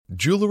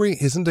Jewelry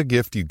isn't a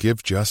gift you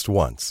give just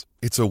once.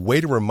 It's a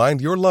way to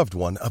remind your loved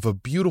one of a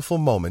beautiful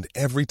moment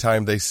every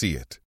time they see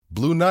it.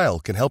 Blue Nile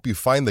can help you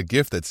find the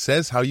gift that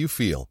says how you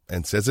feel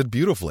and says it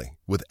beautifully,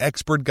 with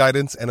expert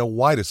guidance and a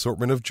wide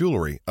assortment of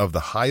jewelry of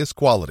the highest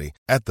quality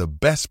at the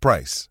best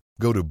price.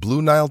 Go to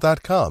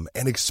BlueNile.com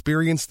and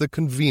experience the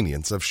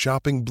convenience of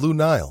shopping Blue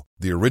Nile,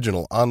 the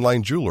original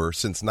online jeweler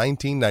since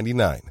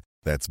 1999.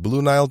 That's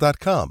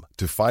BlueNile.com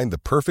to find the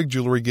perfect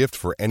jewelry gift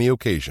for any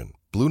occasion.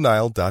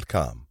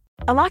 BlueNile.com.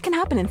 A lot can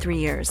happen in 3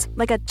 years,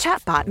 like a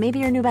chatbot may be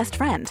your new best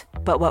friend.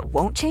 But what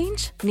won't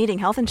change? Needing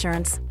health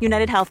insurance.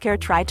 United Healthcare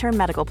Tri-Term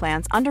Medical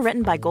Plans,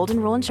 underwritten by Golden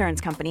Rule Insurance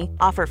Company,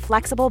 offer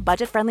flexible,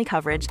 budget-friendly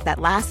coverage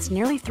that lasts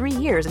nearly 3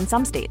 years in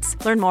some states.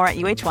 Learn more at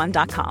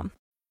uh1.com.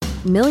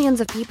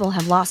 Millions of people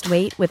have lost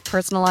weight with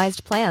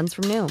personalized plans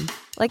from Noom.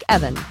 Like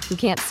Evan, who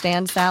can't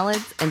stand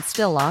salads and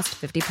still lost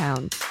 50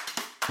 pounds.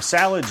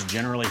 Salads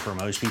generally for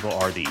most people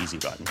are the easy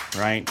button,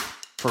 right?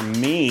 For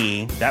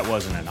me, that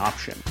wasn't an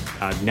option.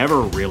 I never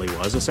really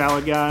was a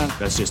salad guy.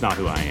 That's just not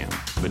who I am.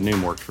 But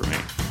Noom worked for me.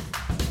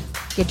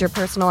 Get your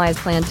personalized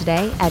plan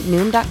today at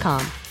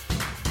Noom.com.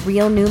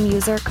 Real Noom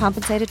user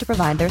compensated to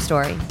provide their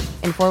story.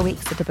 In 4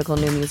 weeks, the typical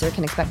Noom user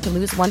can expect to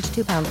lose 1 to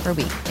 2 pounds per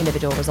week.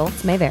 Individual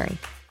results may vary.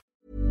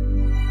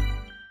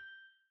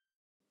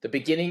 The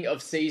beginning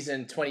of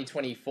season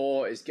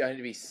 2024 is going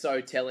to be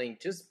so telling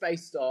just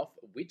based off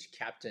which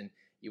captain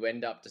you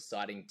end up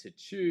deciding to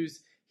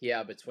choose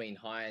here between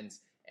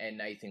Hynes and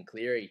Nathan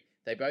Cleary.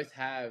 They both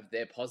have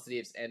their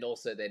positives and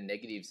also their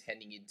negatives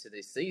heading into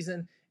this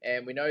season.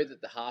 And we know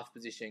that the half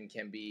position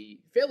can be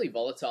fairly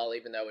volatile,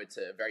 even though it's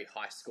a very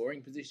high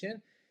scoring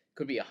position.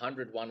 Could be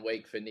 100 one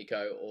week for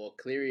Nico or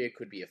Cleary. It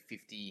could be a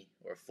 50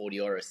 or a 40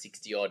 or a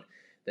 60 odd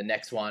the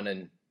next one.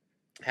 And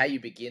how you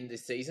begin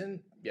this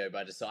season,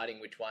 by deciding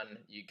which one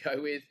you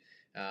go with,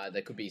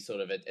 there could be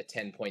sort of a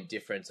 10-point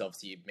difference,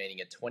 obviously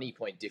meaning a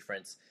 20-point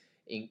difference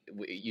in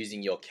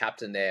using your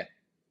captain there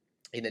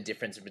in the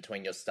difference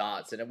between your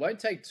starts. And it won't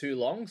take too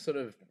long, sort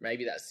of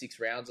maybe that 6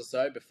 rounds or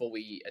so, before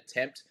we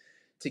attempt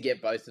to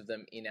get both of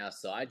them in our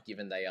side,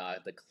 given they are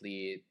the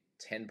clear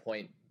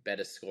 10-point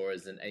better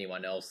scorers than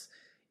anyone else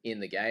in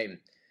the game.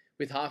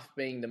 With half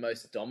being the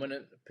most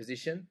dominant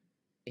position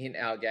in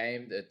our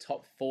game, the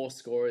top 4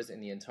 scorers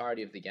in the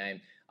entirety of the game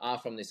are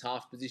from this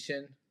half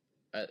position.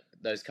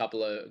 Those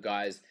couple of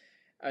guys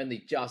only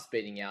just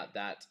beating out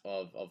that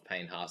of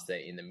Payne Haas there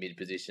in the mid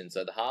position.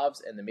 So the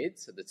halves and the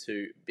mids are the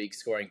 2 big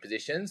scoring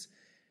positions.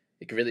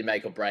 It can really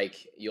make or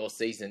break your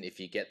season if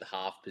you get the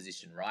half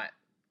position right.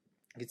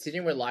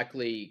 Considering we're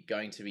likely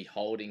going to be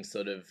holding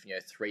sort of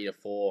 3 to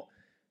 4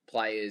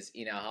 players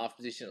in our half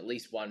position, at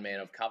least 1 man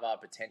of cover,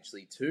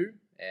 potentially 2,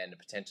 and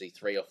potentially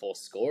 3 or 4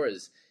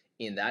 scorers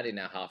in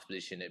our half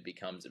position, it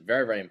becomes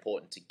very, very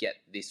important to get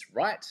this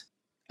right,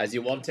 as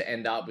you want to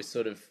end up with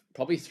sort of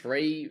probably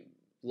 3,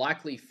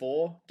 likely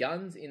 4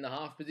 guns in the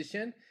half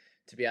position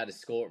to be able to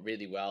score it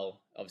really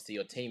well. Obviously,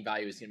 your team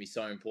value is going to be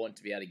so important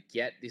to be able to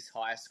get this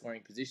higher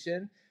scoring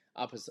position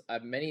up as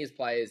many as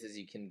players as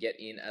you can get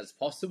in as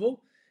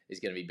possible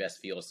is going to be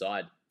best for your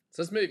side.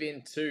 So let's move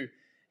into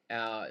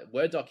our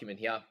Word document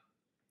here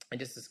and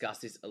just discuss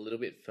this a little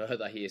bit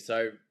further here.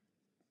 So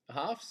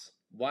halves,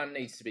 one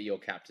needs to be your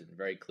captain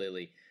very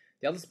clearly.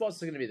 The other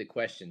spots are going to be the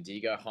question. Do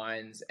you go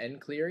Hynes and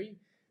Cleary?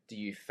 Do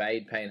you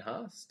fade Payne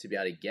Haas to be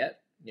able to get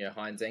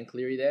Hynes and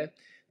Cleary there?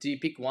 Do you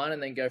pick one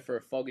and then go for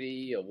a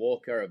Fogarty, a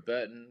Walker, a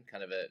Burton,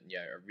 kind of a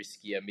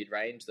riskier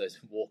mid-range? Those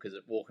Walker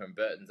and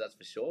Burtons, that's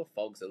for sure.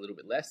 Fog's a little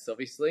bit less,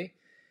 obviously.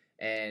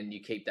 And you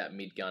keep that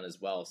mid-gun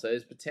as well. So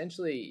there's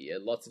potentially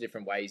lots of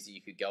different ways that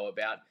you could go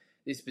about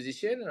this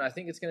position, and I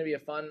think it's going to be a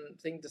fun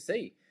thing to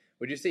see.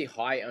 We do see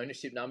high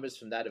ownership numbers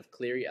from that of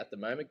Cleary at the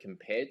moment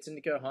compared to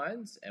Nico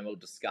Hynes, and we'll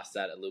discuss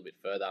that a little bit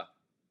further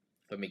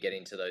when we get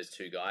into those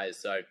 2 guys.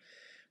 So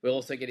we'll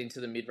also get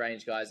into the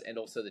mid-range guys and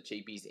also the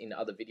cheapies in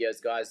other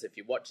videos, guys. So if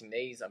you're watching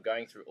these, I'm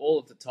going through all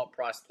of the top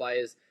price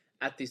players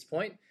at this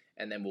point,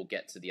 and then we'll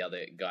get to the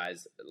other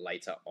guys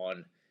later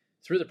on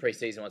through the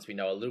preseason once we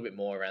know a little bit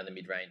more around the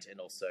mid-range and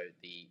also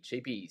the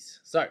cheapies.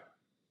 So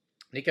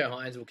Nico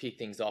Hynes will kick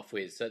things off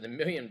with. So the $1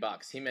 million,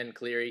 him and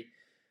Cleary.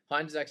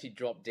 Hynes has actually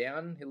dropped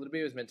down a little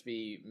bit. It was meant to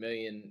be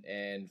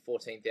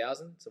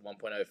 1,014,000, so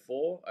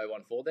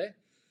 1.014 there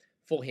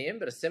for him,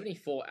 but a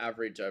 74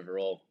 average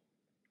overall.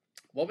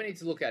 What we need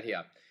to look at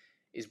here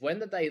is when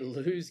that they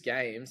lose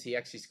games, he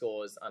actually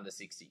scores under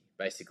 60,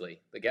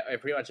 basically.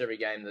 Pretty much every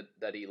game that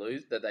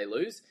they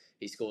lose,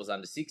 he scores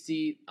under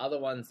 60. Other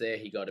ones there,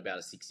 he got about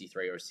a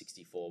 63 or a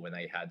 64 when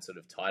they had sort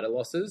of tighter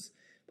losses.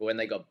 But when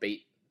they got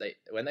beat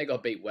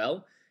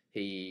well,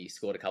 he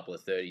scored a couple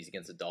of 30s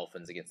against the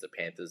Dolphins, against the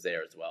Panthers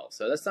there as well.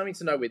 So that's something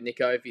to know with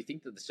Nico. If you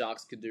think that the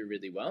Sharks could do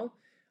really well,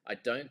 I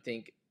don't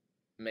think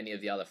many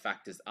of the other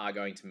factors are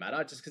going to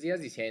matter, just because he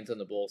has his hands on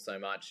the ball so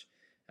much.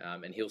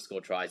 And he'll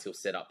score tries. He'll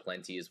set up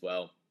plenty as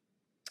well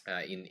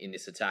in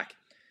this attack.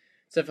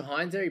 So for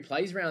Hynes there, he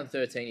plays round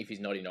 13 if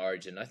he's not in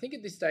Origin. I think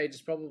at this stage,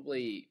 it's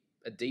probably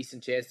a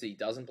decent chance that he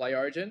doesn't play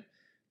Origin.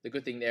 The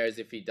good thing there is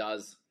if he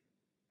does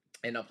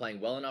end up playing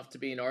well enough to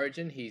be in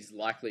Origin, he's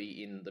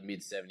likely in the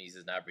mid-70s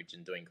as an average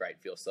and doing great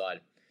for your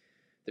side.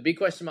 The big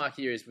question mark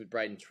here is with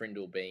Braden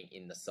Trindle being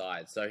in the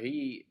side. So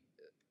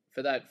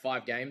for that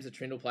 5 games that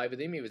Trindle played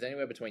with him, he was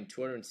anywhere between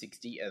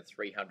 260 and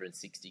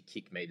 360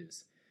 kick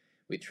meters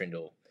with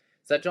Trindle.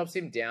 So that drops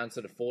him down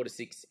sort of 4 to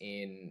 6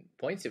 in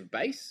points of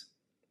base,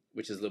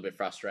 which is a little bit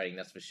frustrating,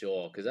 that's for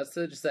sure, because that's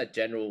just that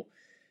general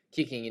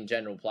kicking in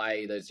general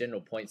play, those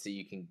general points that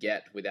you can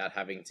get without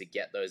having to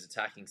get those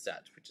attacking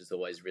stats, which is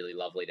always really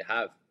lovely to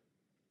have.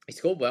 He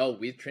scored well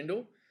with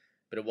Trindle,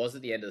 but it was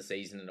at the end of the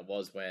season, and it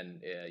was when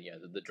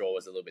the draw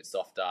was a little bit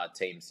softer.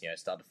 Teams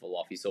started to fall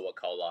off. You saw what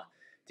Kohler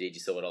did.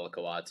 You saw what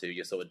Olakau'atu.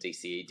 You saw what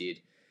DCE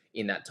did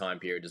in that time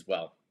period as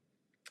well.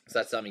 So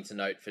that's something to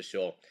note for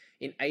sure.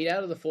 In 8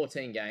 out of the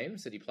 14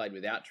 games that he played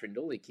without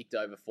Trindle, he kicked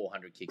over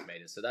 400 kick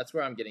meters. So that's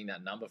where I'm getting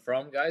that number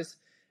from, guys.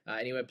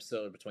 Anywhere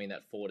sort of between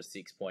that 4 to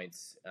 6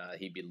 points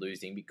he'd be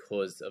losing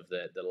because of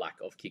the lack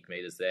of kick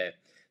meters there.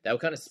 They were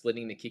kind of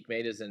splitting the kick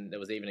meters, and there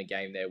was even a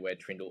game there where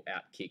Trindle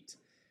out-kicked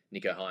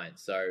Nicho Hynes.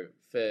 So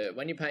for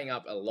when you're paying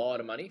up a lot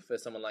of money for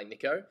someone like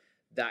Nicho,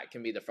 that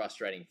can be the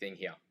frustrating thing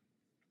here.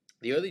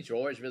 The early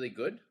draw is really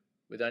good,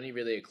 with only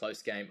really a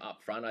close game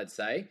up front, I'd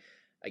say,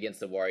 against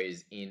the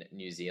Warriors in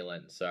New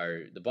Zealand.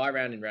 So the bye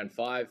round in round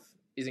 5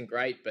 isn't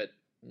great, but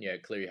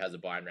Cleary has a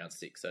bye in round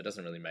 6, so it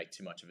doesn't really make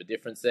too much of a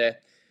difference there.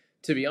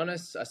 To be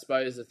honest, I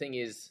suppose the thing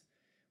is,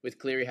 with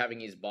Cleary having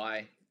his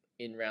bye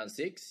in round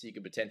 6, you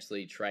could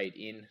potentially trade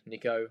in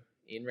Nicho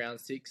in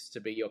round 6 to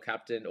be your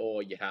captain,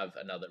 or you have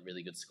another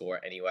really good scorer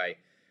anyway,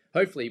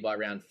 hopefully by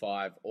round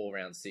 5 or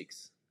round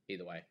 6,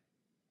 either way.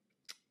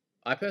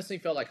 I personally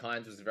felt like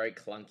Hynes was very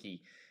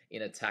clunky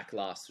in attack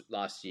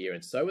last year,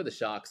 and so were the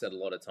Sharks at a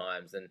lot of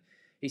times, and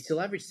he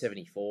still averaged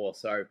 74,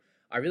 so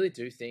I really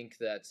do think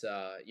that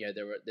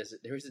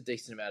there is a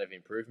decent amount of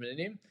improvement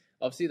in him.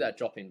 Obviously, that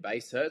drop in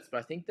base hurts, but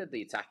I think that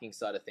the attacking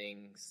side of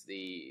things,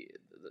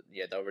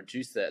 they'll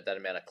reduce that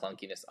amount of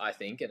clunkiness, I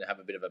think, and have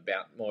a bit of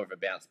more of a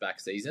bounce back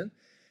season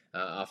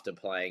after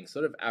playing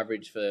sort of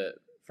average for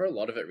a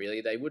lot of it, really.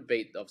 They would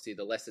beat, obviously,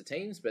 the lesser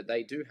teams, but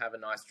they do have a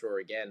nice draw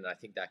again, and I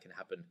think that can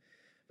happen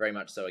very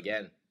much so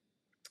again.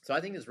 So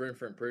I think there's room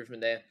for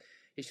improvement there.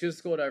 He should have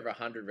scored over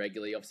 100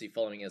 regularly. Obviously,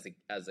 following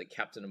as a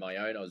captain of my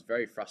own, I was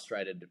very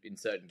frustrated in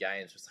certain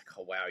games. Just like,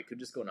 oh, wow, he could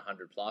just score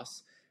 100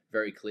 plus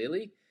very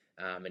clearly.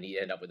 And he'd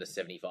end up with a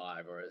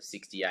 75 or a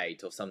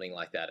 68 or something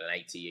like that, an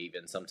 80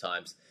 even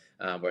sometimes,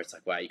 where it's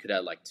like, wow, you could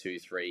add like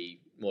 2-3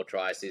 more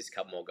tries, a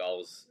couple more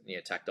goals,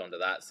 tacked onto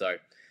that. So,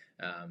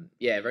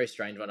 very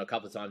strange one. A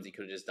couple of times he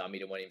could have just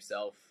dummied and went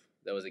himself.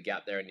 There was a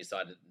gap there and he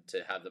decided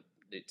to have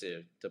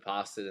to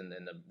pass it, and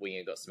then the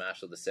winger got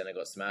smashed or the center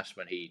got smashed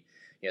when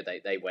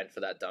they went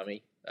for that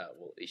dummy.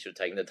 He should have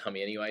taken the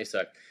dummy anyway.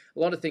 So a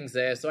lot of things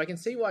there. So I can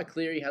see why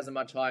Cleary has a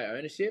much higher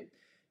ownership,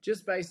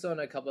 just based on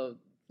a couple of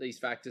these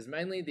factors,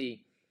 mainly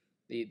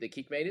the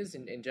kick meters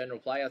in general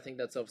play. I think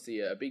that's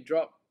obviously a big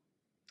drop,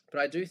 but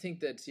I do think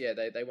that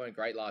they weren't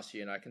great last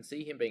year, and I can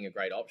see him being a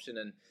great option.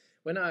 And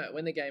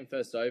when the game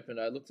first opened,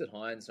 I looked at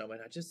Hynes and I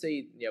went, I just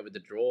see with the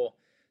draw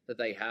that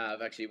they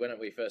have. Actually, when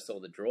we first saw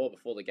the draw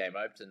before the game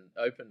opened,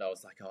 I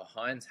was like, oh,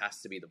 Hynes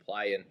has to be the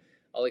play, and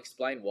I'll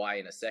explain why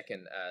in a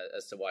second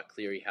as to why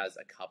Cleary has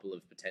a couple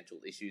of potential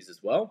issues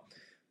as well.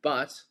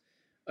 But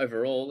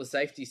overall, the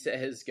safety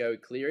says go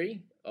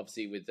Cleary,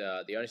 obviously with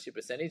the ownership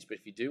percentage. But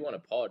if you do want a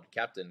pod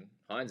captain,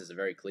 Hynes is a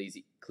very clear,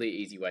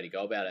 easy way to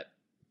go about it.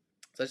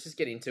 So let's just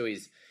get into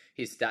his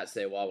stats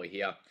there while we're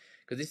here,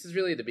 because this is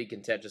really the big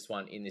contentious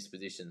one in this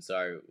position.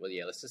 So,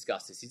 let's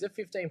discuss this. He's at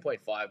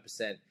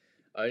 15.5%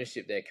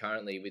 ownership there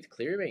currently, with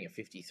Cleary being at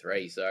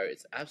 53. So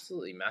it's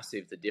absolutely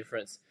massive, the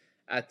difference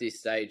at this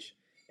stage.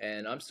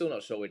 And I'm still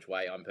not sure which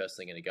way I'm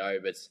personally going to go,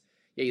 but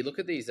you look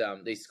at these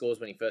scores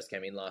when he first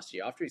came in last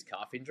year after his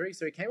calf injury.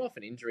 So he came off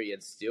an injury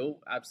and still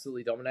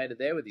absolutely dominated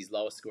there with his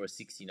lowest score of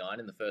 69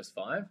 in the first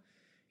 5.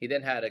 He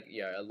then had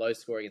a low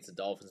score against the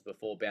Dolphins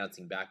before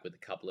bouncing back with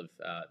a couple of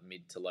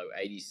mid to low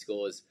 80s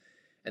scores,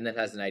 and then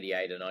has an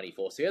 88 and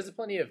 94. So he has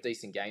plenty of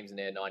decent games in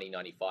there, 90,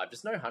 95,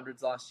 just no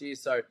hundreds last year.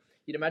 So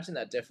you'd imagine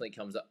that definitely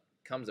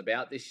comes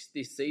about this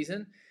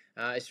season.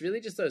 It's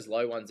really just those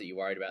low ones that you're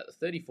worried about. The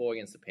 34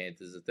 against the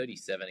Panthers, the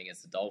 37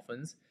 against the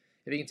Dolphins.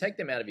 If he can take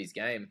them out of his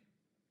game,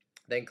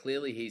 then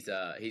clearly he's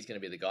going to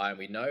be the guy. And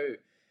we know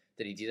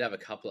that he did have a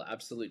couple of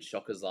absolute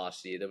shockers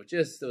last year. There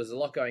was a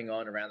lot going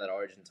on around that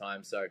Origin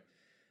time. So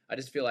I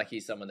just feel like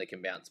he's someone that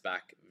can bounce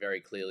back very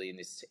clearly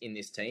in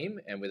this team,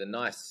 and with a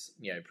nice,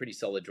 pretty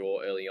solid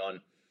draw early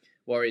on.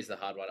 Warriors the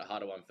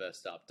harder one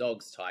first up.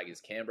 Dogs,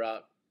 Tigers,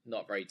 Canberra,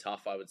 not very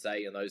tough, I would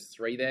say, in those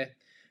 3 there.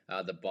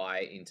 The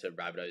bye into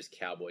Rabbitohs,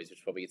 Cowboys,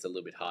 which probably gets a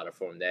little bit harder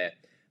for him there.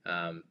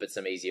 But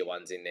some easier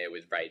ones in there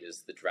with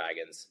Raiders, the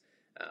Dragons,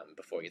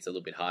 before it gets a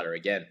little bit harder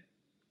again.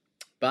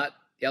 But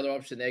the other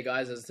option there,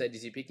 guys, as I said,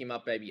 is you pick him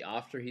up maybe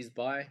after his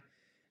bye,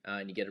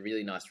 and you get a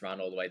really nice run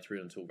all the way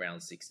through until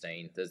round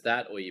 16. There's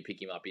that, or you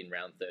pick him up in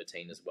round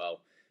 13 as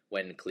well,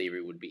 when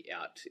Cleary would be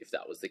out, if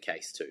that was the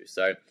case too.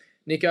 So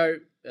Nicho,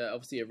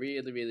 obviously a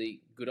really,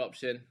 really good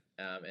option,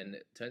 and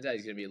it turns out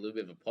he's going to be a little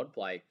bit of a pod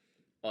play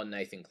on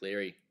Nathan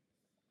Cleary,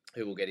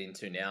 who we'll get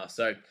into now.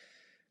 So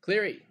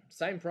Cleary,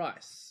 same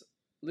price,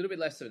 a little bit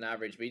less of an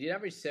average, but he did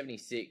average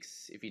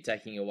 76 if you're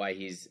taking away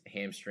his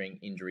hamstring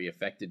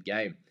injury-affected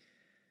game.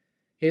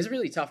 He has a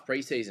really tough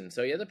preseason.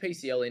 So he had a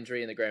PCL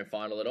injury in the grand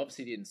final. It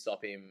obviously didn't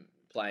stop him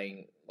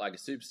playing like a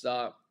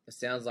superstar. It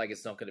sounds like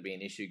it's not going to be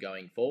an issue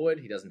going forward.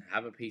 He doesn't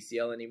have a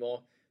PCL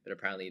anymore, but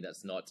apparently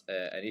that's not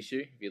an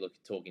issue. If you look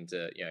talking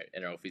to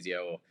NRL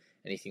physio or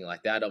anything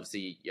like that,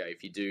 obviously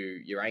if you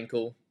do your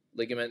ankle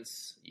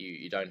ligaments,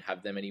 you don't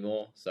have them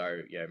anymore.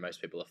 So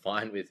most people are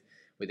fine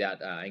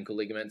without ankle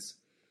ligaments.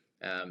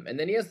 And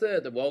then he has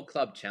the World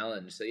Club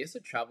Challenge, so he has to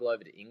travel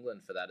over to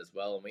England for that as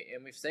well.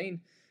 And we've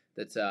seen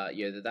that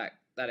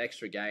that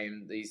extra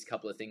game, these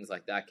couple of things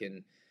like that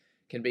can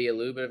be a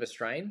little bit of a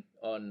strain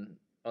on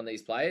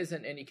these players.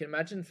 And you can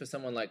imagine for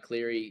someone like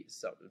Cleary,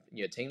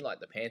 a team like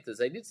the Panthers,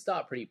 they did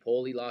start pretty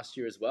poorly last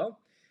year as well.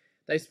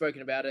 They've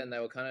spoken about it and they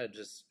were kind of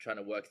just trying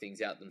to work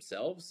things out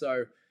themselves.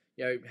 So,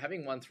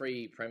 having won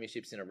 3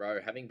 premierships in a row,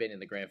 having been in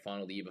the grand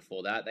final the year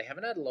before that, they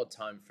haven't had a lot of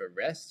time for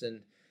rest.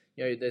 And,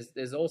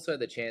 there's also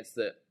the chance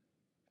that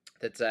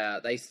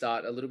they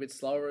start a little bit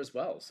slower as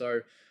well.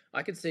 So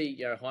I can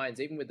see, Hynes,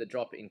 even with the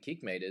drop in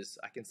kick meters,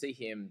 I can see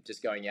him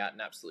just going out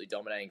and absolutely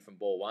dominating from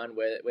ball one,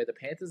 where the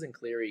Panthers and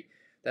Cleary,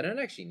 they don't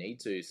actually need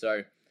to.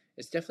 So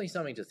it's definitely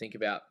something to think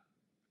about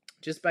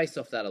just based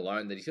off that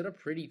alone, that he's got a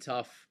pretty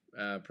tough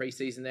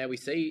preseason there. We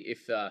see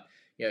if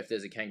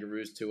there's a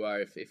Kangaroos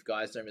tour, if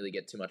guys don't really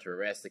get too much of a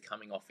rest, they're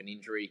coming off an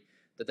injury,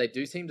 that they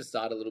do seem to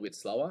start a little bit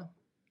slower.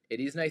 It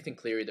is Nathan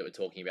Cleary that we're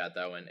talking about,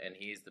 though, and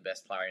he is the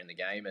best player in the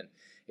game. And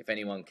if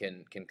anyone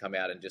can come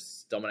out and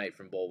just dominate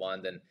from ball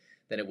one, then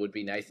it would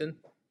be Nathan.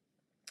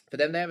 For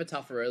them, they have a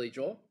tougher early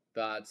draw,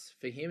 but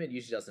for him, it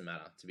usually doesn't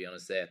matter, to be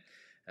honest there.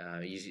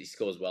 He usually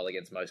scores well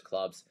against most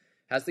clubs.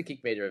 Has the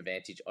kick meter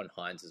advantage on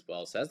Hynes as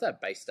well. So has that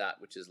base stat,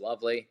 which is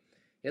lovely.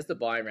 He has to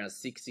buy him around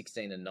 6,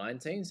 16, and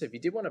 19. So if you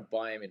did want to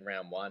buy him in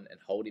round 1 and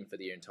hold him for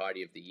the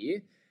entirety of the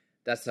year,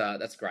 that's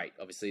great.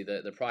 Obviously,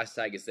 the price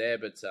tag is there,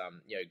 but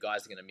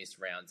guys are going to miss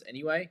rounds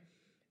anyway.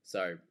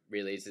 So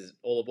really, this is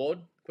all aboard,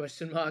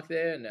 question mark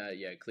there, and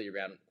clear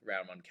round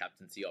 1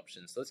 captaincy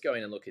option. So let's go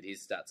in and look at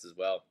his stats as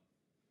well.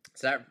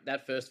 So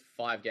that first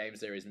 5 games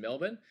there is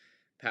Melbourne,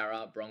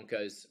 Para,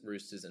 Broncos,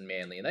 Roosters, and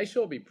Manly, and they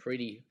should all be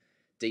pretty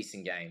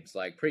decent games,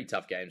 like pretty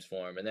tough games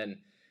for him. And then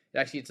it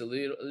actually gets a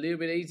little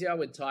bit easier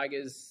with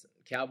Tigers,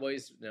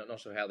 Cowboys. Not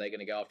sure how they're going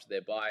to go after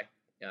their bye,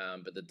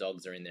 but the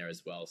Dogs are in there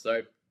as well.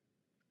 So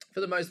for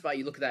the most part,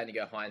 you look at that and you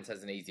go, Hynes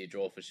has an easier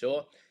draw for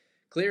sure.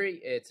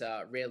 Cleary, it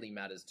rarely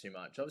matters too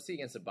much. Obviously,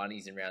 against the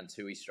Bunnies in round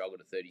 2, he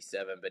struggled at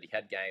 37, but he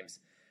had games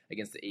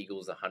against the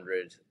Eagles,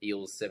 100,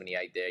 Eels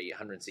 78 there,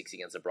 106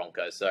 against the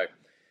Broncos, so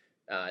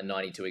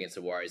 92 against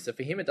the Warriors. So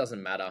for him, it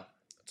doesn't matter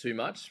too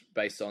much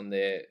based on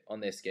their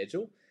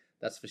schedule,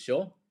 that's for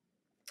sure.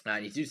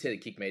 And you do see the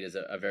kick meters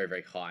are very,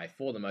 very high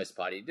for the most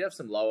part. He did have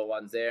some lower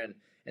ones there,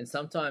 and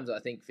sometimes I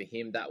think for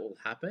him that will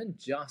happen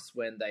just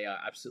when they are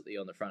absolutely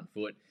on the front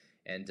foot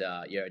and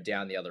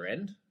down the other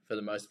end for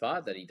the most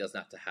part, that he doesn't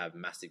have to have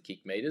massive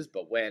kick meters.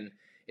 But when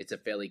it's a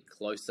fairly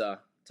closer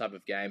type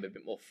of game, a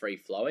bit more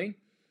free-flowing,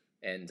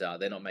 and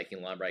they're not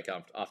making line break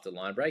after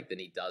line break, then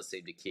he does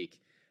seem to kick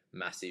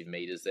massive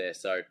meters there.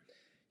 So,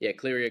 yeah,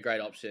 Cleary a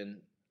great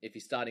option. If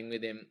you're starting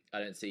with him, I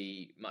don't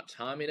see much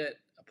harm in it,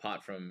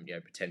 apart from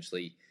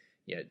potentially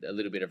a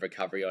little bit of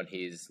recovery on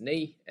his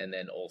knee, and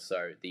then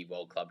also the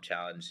World Club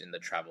Challenge and the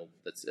travel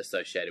that's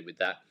associated with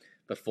that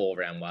before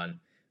round 1.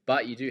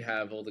 But you do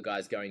have all the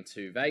guys going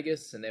to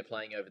Vegas, and they're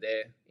playing over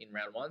there in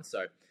round 1.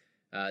 So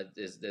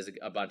there's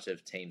a bunch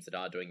of teams that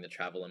are doing the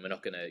travel, and we're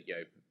not going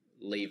to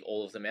leave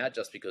all of them out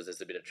just because there's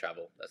a bit of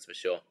travel. That's for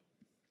sure.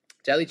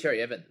 Daly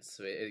Cherry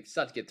Evans. We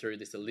start to get through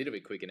this a little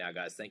bit quicker now,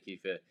 guys. Thank you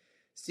for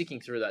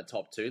sticking through that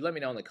top 2. Let me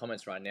know in the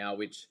comments right now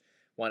which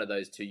one of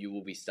those 2 you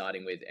will be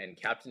starting with and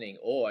captaining,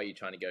 or are you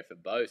trying to go for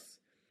both,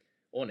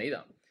 or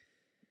neither?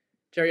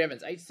 Cherry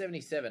Evans,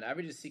 877,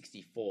 average is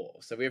 64.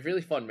 So we have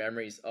really fond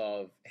memories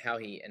of how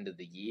he ended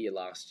the year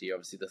last year.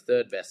 Obviously, the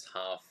 3rd best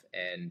half,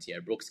 and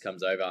Brooks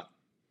comes over,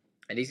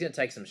 and he's going to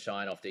take some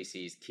shine off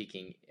DC's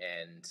kicking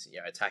and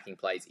attacking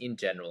plays in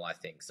general, I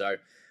think. So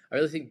I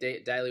really think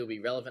Daly will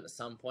be relevant at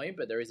some point,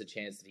 but there is a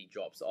chance that he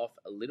drops off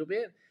a little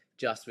bit,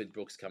 just with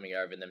Brooks coming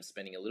over and them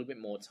spending a little bit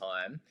more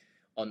time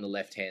on the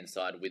left-hand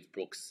side with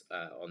Brooks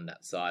on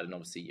that side. And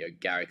obviously,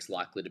 Garrick's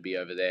likely to be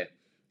over there.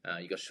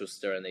 You got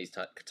Schuster and these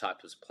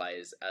types of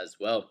players as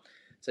well.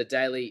 So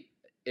Daly,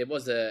 it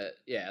was as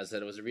I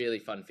said, it was a really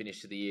fun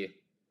finish to the year.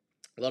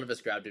 A lot of us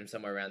grabbed him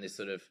somewhere around this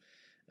sort of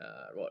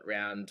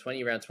round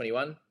 20, round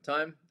 21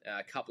 time.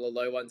 A couple of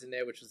low ones in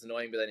there, which was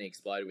annoying, but then he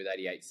exploded with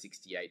 88,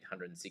 68,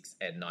 106,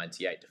 and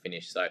 98 to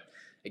finish. So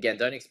again,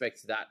 don't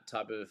expect that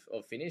type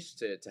of finish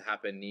to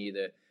happen near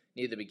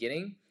the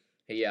beginning.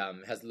 He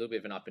has a little bit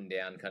of an up and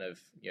down kind of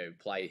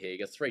play here. He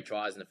got 3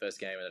 tries in the first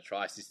game and a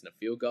try assist and a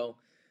field goal.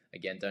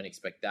 Again, don't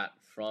expect that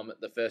from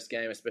the first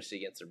game, especially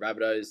against the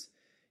Rabbitohs.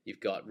 You've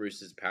got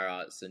Roosters,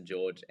 Para, St.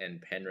 George,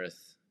 and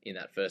Penrith in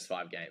that first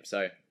 5 games. So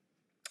I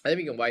think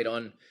we can wait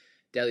on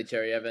Daly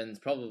Cherry Evans,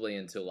 probably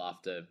until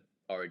after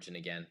Origin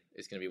again,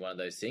 is going to be one of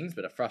those things,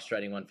 but a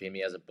frustrating one for him.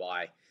 He has a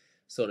bye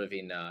sort of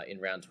in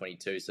round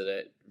 22, so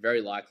that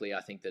very likely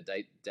I think that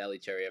Daly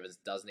Cherry Evans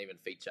doesn't even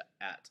feature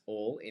at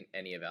all in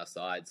any of our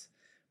sides,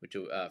 which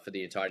will, for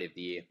the entirety of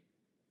the year.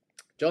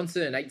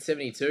 Johnson,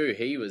 872,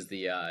 he was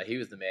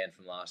the man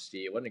from last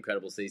year. What an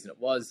incredible season it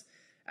was.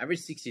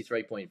 Average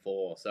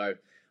 63.4, so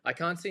I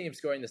can't see him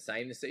scoring the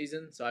same this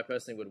season, so I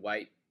personally would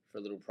wait for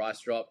a little price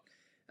drop.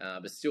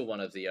 But still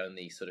one of the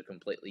only sort of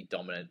completely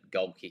dominant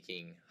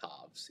goal-kicking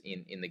halves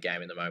in the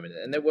game at the moment.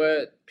 And there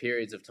were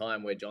periods of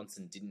time where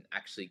Johnson didn't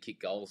actually kick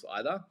goals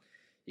either.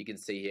 You can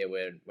see here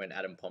when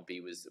Adam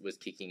Pompey was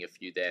kicking a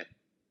few there.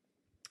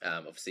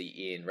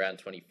 Obviously in round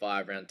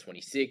 25, round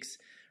 26,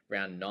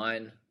 round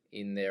 9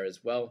 in there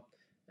as well.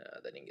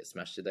 They didn't get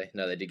smashed, did they?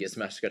 No, they did get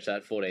smashed. Scratch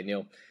that,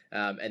 14-0.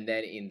 And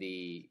then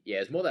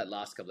it's more that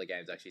last couple of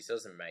games actually, so it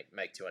doesn't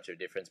make too much of a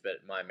difference,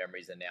 but my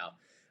memories are now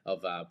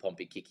of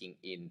Pompey kicking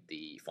in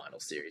the final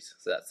series.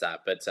 So that's that.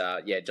 But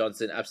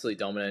Johnson, absolutely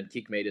dominant.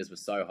 Kick meters were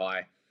so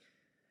high.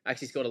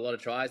 Actually scored a lot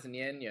of tries in the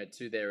end,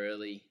 2 there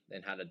early,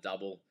 then had a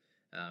double,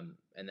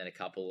 and then a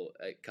couple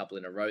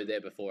in a row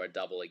there before a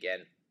double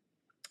again.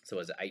 So it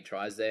was 8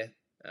 tries there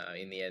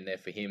in the end there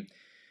for him.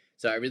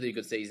 So a really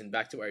good season,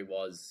 back to where he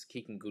was,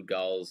 kicking good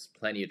goals,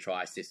 plenty of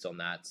try assists on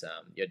that.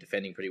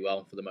 Defending pretty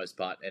well for the most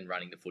part and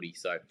running the footy.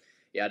 So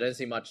I don't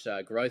see much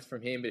growth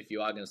from him, but if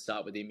you are going to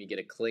start with him, you get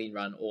a clean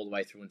run all the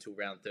way through until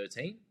round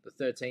 13. The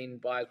 13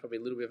 bye is probably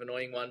a little bit of an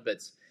annoying one,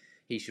 but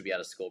he should be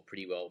able to score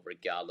pretty well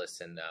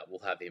regardless, and we'll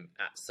have him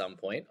at some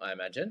point, I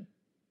imagine,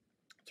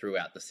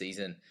 throughout the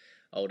season.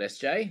 Old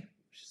SJ,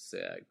 which is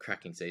a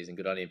cracking season,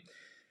 good on him.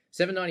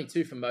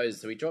 792 for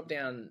Moses, so he dropped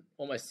down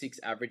almost 6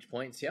 average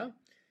points here.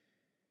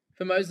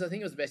 For Moses, I think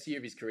it was the best year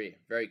of his career,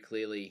 very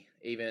clearly.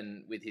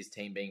 Even with his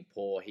team being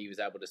poor, he was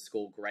able to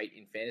score great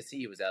in fantasy.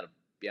 He was able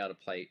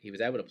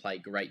to play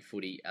great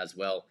footy as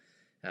well,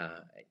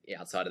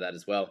 outside of that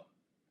as well.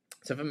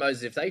 So for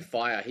Moses, if they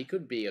fire, he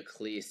could be a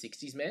clear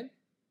 60s man.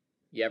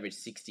 He averaged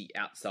 60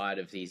 outside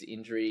of his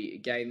injury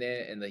game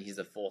there, and he's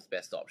the 4th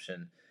best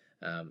option,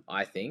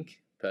 I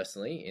think,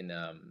 personally, in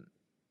the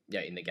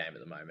game at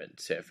the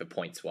moment for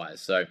points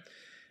wise. So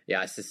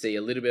I see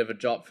a little bit of a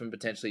drop from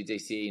potentially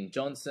DCE and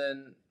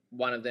Johnson.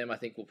 One of them I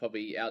think will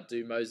probably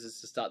outdo Moses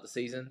to start the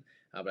season,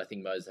 but I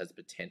think Moses has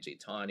potentially a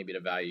tiny bit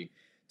of value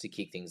to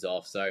kick things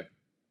off. So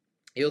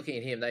you're looking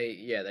at him,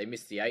 they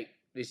missed the 8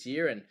 this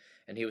year, and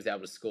he was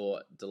able to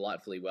score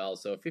delightfully well.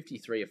 So a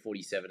 53, a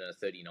 47, and a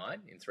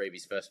 39 in 3 of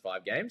his first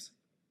 5 games,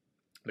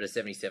 but a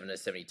 77 and a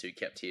 72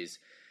 kept his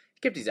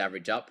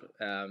average up.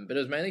 But it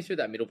was mainly through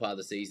that middle part of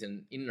the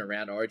season, in and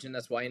around Origin.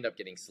 That's why I ended up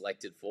getting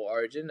selected for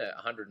Origin at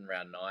 100 in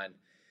round 9.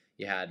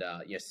 You had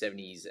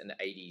 70s and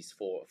 80s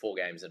for 4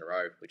 games in a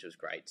row, which was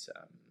great.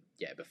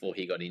 Before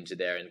he got injured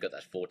there and got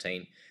that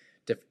 14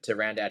 to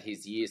round out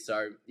his year.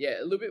 So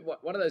a little bit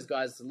one of those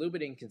guys, a little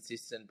bit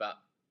inconsistent, but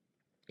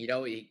you know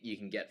what you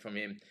can get from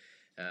him.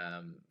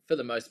 For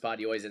the most part,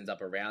 he always ends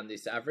up around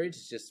this average.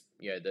 It's just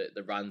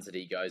the runs that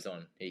he goes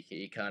on.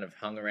 He kind of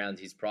hung around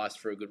his price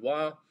for a good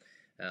while.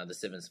 The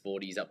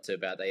 740s up to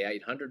about the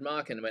 800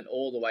 mark and went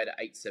all the way to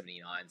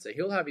 879. So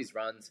he'll have his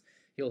runs.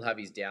 He'll have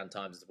his down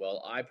times as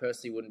well. I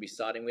personally wouldn't be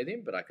starting with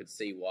him, but I could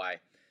see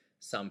why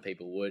some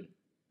people would.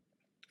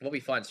 What we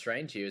find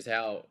strange here is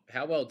how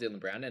well Dylan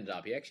Brown ended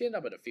up. He actually ended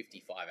up at a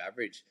 55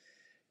 average,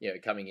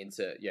 coming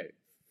into,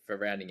 for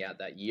rounding out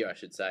that year, I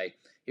should say.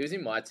 He was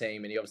in my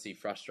team and he obviously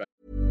frustrated.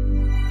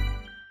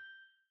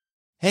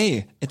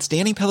 Hey, it's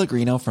Danny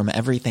Pellegrino from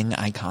Everything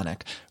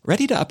Iconic.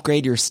 Ready to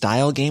upgrade your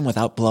style game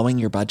without blowing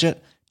your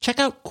budget? Check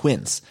out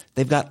Quince.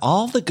 They've got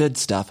all the good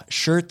stuff,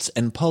 shirts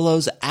and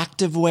polos,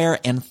 activewear,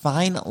 and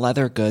fine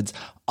leather goods,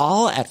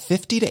 all at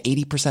 50 to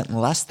 80%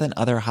 less than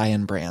other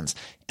high-end brands.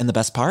 And the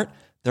best part?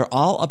 They're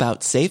all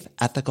about safe,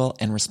 ethical,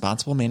 and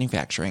responsible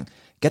manufacturing.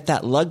 Get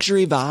that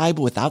luxury vibe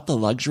without the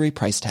luxury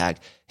price tag.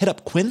 Hit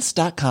up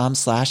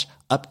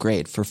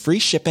quince.com/upgrade for free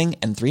shipping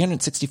and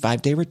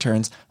 365-day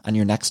returns on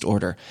your next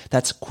order.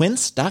 That's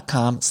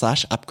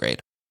quince.com/upgrade.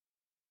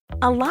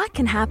 A lot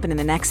can happen in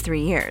the next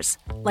 3 years.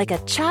 Like a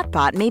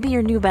chatbot may be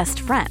your new best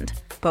friend.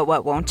 But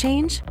what won't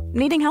change?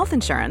 Needing health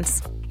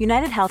insurance.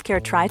 United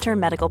Healthcare Tri-Term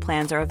Medical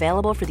Plans are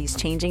available for these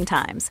changing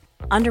times.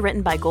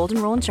 Underwritten by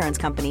Golden Rule Insurance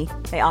Company,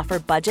 they offer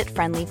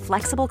budget-friendly,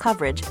 flexible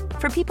coverage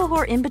for people who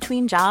are in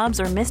between jobs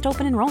or missed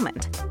open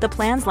enrollment. The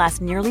plans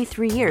last nearly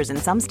 3 years in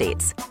some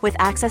states, with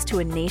access to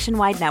a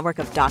nationwide network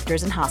of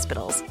doctors and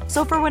hospitals.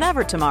 So for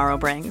whatever tomorrow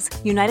brings,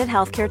 United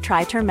Healthcare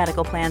Tri-Term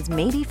Medical Plans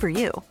may be for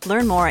you.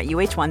 Learn more at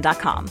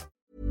uh1.com.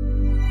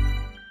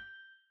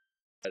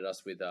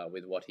 Us with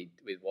what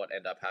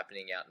ended up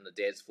happening out on the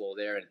dance floor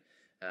there, and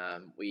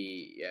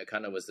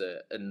kind of was an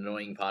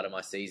annoying part of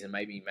my season.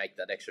 Maybe make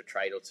that extra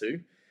trade or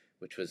 2,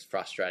 which was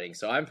frustrating.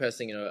 So I'm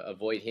personally going to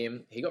avoid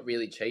him. He got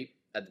really cheap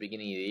at the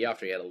beginning of the year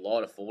after he had a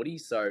lot of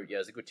 40s, so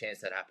there's a good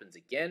chance that happens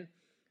again.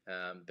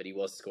 But he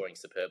was scoring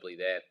superbly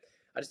there.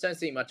 I just don't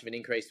see much of an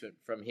increase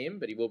from him,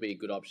 but he will be a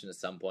good option at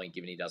some point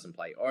given he doesn't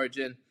play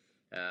Origin.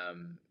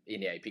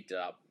 He picked it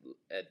up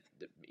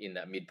in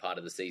that mid part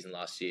of the season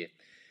last year.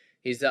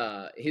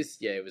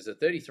 It was a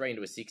 33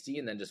 into a 60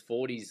 and then just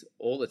 40s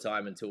all the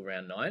time until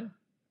round 9.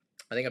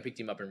 I think I picked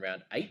him up in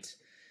round 8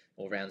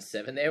 or round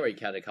 7 there, where he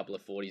had a couple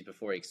of 40s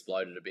before he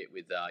exploded a bit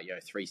with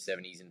 3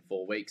 70s in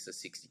 4 weeks, a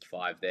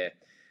 65 there,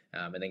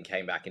 and then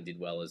came back and did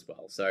well as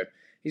well. So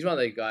he's one of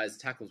those guys,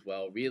 tackles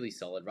well, really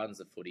solid, runs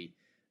the footy.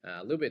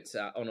 A little bit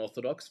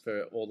unorthodox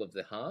for all of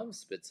the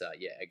halves, but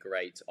a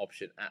great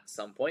option at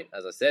some point,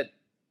 as I said.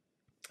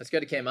 Let's go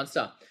to Cam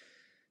Munster.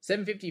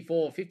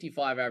 754,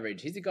 55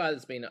 average. He's a guy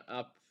that's been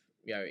up,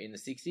 in the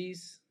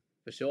 60s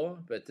for sure,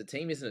 but the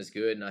team isn't as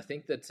good. And I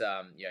think that,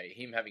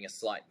 him having a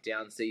slight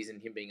down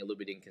season, him being a little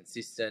bit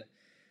inconsistent,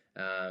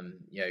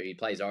 he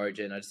plays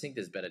Origin. I just think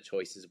there's better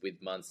choices with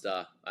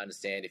Munster. I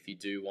understand if you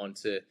do want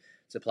to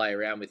play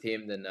around with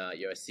him, then,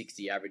 a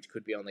 60 average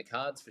could be on the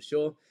cards for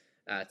sure.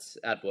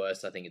 At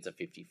worst, I think it's a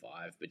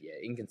 55, but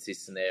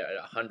inconsistent there at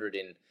 100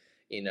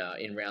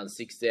 in round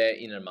 6 there,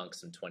 in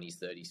amongst some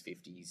 20s, 30s,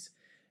 50s.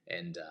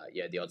 And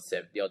the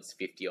odds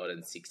 50 odd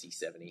and 60,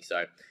 70.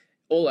 So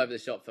all over the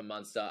shop for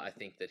Munster. I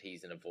think that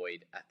he's an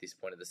avoid at this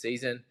point of the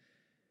season.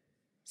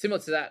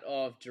 Similar to that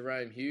of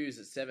Jerome Hughes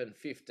at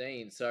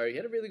 7.15. So he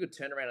had a really good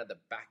turnaround at the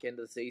back end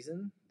of the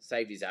season.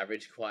 Saved his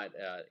average quite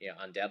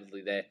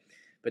undoubtedly there.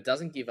 But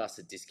doesn't give us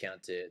a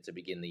discount to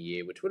begin the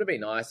year, which would have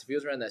been nice. If he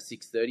was around that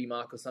 6.30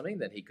 mark or something,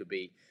 then he could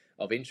be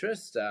of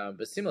interest.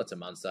 But similar to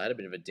Munster, had a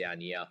bit of a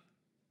down year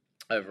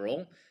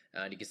overall.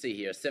 And you can see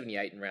here a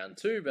 78 in round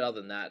 2, but other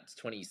than that,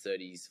 20s,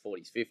 30s,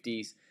 40s,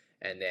 50s,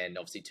 and then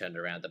obviously turned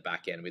around at the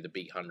back end with a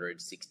big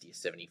 100, 60, a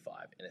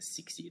 75, and a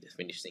 60 to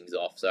finish things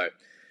off. So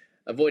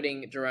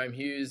avoiding Jerome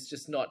Hughes,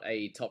 just not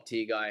a top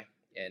tier guy,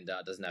 and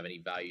doesn't have any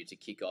value to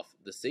kick off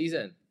the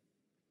season.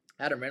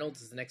 Adam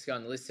Reynolds is the next guy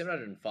on the list,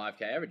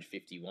 705k, average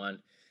 51.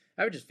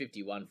 Averages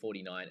 51,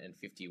 49, and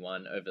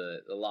 51 over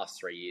the last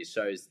 3 years.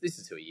 Shows this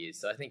is who he is,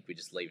 so I think we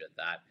just leave it at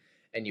that.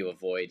 And you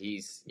avoid.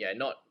 He's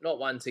not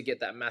one to get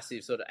that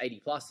massive sort of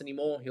 80 plus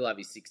anymore. He'll have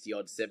his 60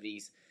 odd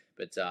 70s,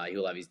 but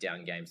he'll have his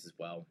down games as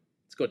well.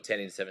 Scored 10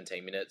 in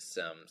 17 minutes,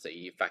 so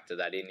you factor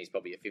that in. He's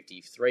probably a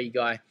 53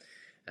 guy,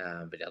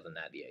 but other than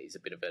that, he's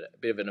a bit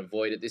of an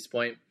avoid at this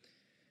point.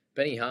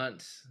 Benny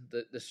Hunt,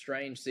 the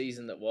strange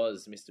season that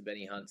was Mr.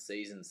 Benny Hunt's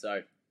season.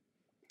 So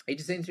he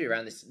just seems to be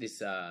around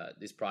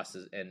this price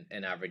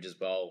and average as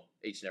well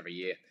each and every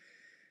year.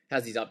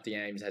 Has his up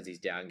games, has his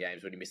down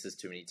games when he misses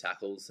too many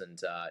tackles,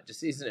 and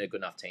just isn't a good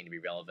enough team to be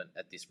relevant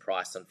at this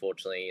price,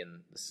 unfortunately.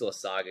 And there's still a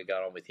saga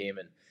going on with him,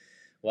 and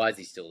why is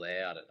he still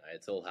there? I don't know.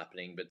 It's all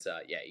happening, but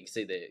you can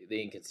see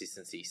the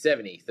inconsistency.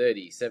 70,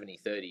 30, 70,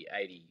 30,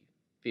 80,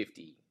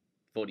 50,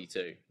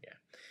 42. Yeah,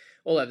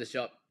 all over the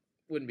shop.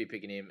 Wouldn't be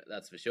picking him,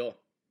 that's for sure.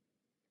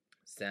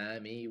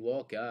 Sammy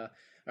Walker.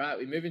 All right,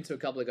 we move into a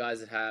couple of guys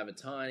that have a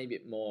tiny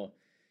bit more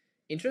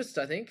interest,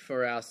 I think,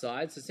 for our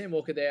side. So Sam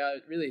Walker there,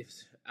 really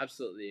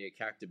absolutely a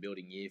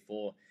character-building year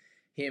for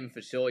him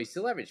for sure. He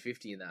still averaged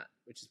 50 in that,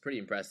 which is pretty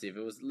impressive.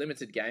 It was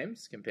limited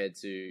games compared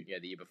to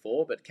the year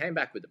before, but came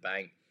back with a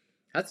bang.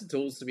 Has the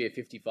tools to be a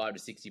 55 to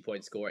 60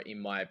 point scorer, in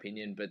my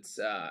opinion, but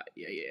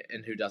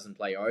and who doesn't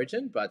play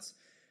Origin. But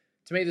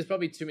to me, there's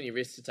probably too many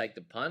risks to take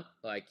the punt.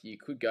 Like, you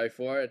could go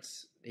for it.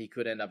 He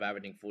could end up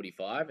averaging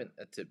 45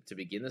 to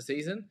begin the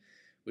season,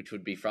 which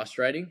would be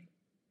frustrating.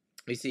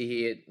 We see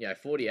here,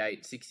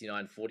 48,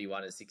 69,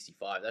 41, and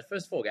 65. Those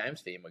first 4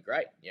 games for him were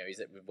great.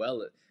 He's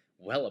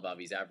well above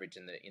his average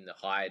in the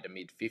high to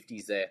mid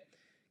 50s there.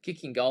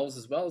 Kicking goals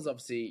as well is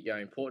obviously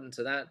important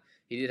to that.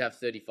 He did have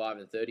 35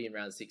 and 30 in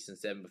round 6 and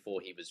 7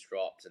 before he was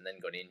dropped, and then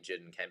got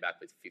injured and came back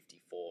with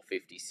 54,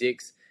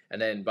 56.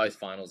 And then both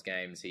finals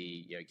games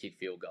he kicked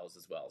field goals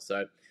as well.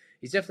 So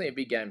he's definitely a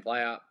big game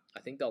player. I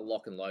think they'll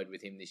lock and load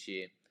with him this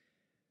year.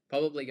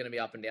 Probably going to be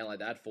up and down like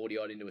that, 40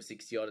 odd into a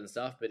 60 odd and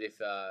stuff. But if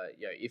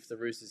the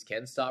Roosters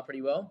can start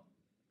pretty well,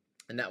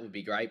 and that would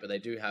be great. But they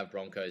do have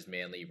Broncos,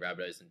 Manly,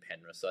 Rabbitohs, and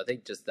Penrith. So I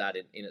think just that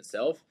in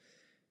itself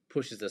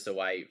pushes us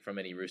away from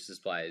any Roosters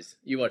players.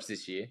 You watch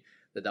this year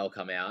that they'll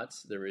come out,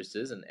 the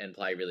Roosters, and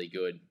play really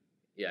good.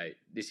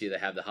 This year they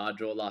have the hard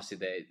draw. Last year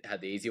they had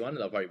the easy one. And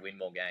they'll probably win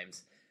more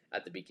games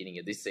at the beginning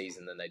of this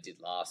season than they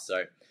did last.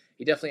 So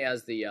he definitely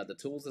has the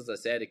tools, as I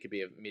said. It could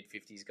be a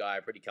mid-50s guy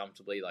pretty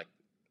comfortably,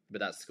 but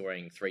that's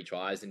scoring 3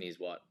 tries in his,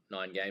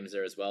 9 games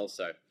there as well.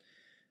 So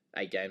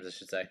 8 games, I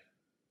should say.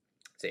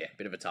 So,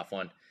 bit of a tough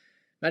one.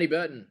 Matty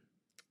Burton,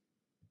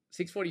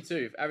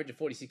 642, average of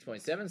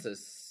 46.7.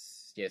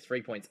 So,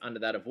 3 points under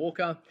that of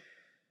Walker.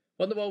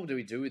 What in the world do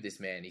we do with this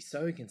man? He's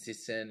so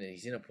consistent, and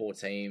he's in a poor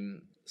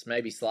team. It's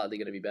maybe slightly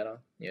going to be better.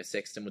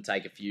 Sexton would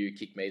take a few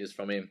kick meters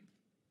from him.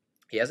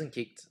 He hasn't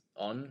kicked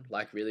on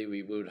like really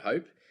we would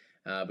hope.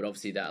 But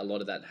obviously a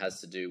lot of that has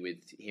to do with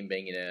him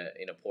being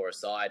in a poorer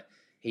side.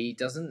 He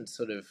doesn't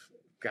sort of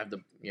grab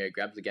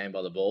the game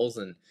by the balls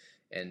and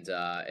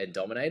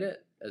dominate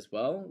it as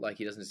well. Like,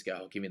 he doesn't just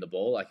go, give me the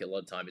ball. Like, a lot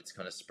of time it's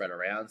kind of spread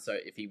around. So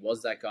if he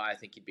was that guy, I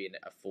think he'd be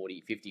a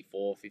 40,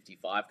 54,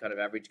 55 kind of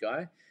average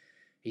guy.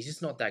 he's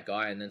just not that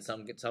guy. And then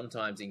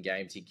sometimes in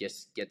games he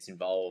gets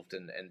involved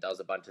and does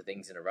a bunch of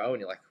things in a row, and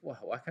you're like, wow,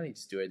 why can't he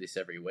just do this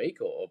every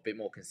week or a bit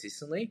more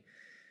consistently?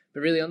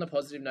 But really, on the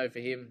positive note for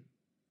him,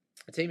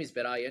 the team is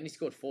better. He only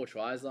scored 4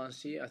 tries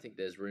last year. I think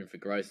there's room for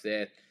growth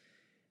there.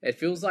 It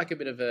feels like a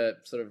bit of a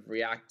sort of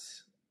react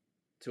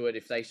to it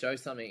if they show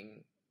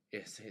something.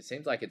 Yes, it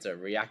seems like it's a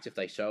react if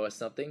they show us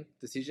something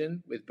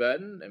decision with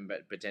Burton and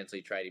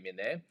potentially trade him in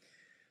there.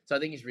 So I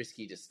think he's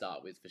risky to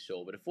start with for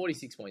sure. But at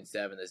 46.7,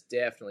 there's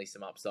definitely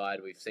some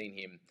upside. We've seen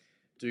him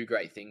do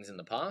great things in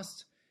the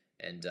past.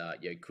 And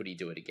could he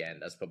do it again?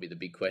 That's probably the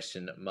big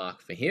question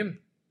mark for him.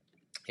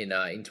 In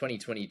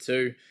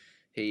 2022,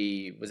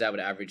 he was able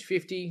to average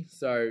 50.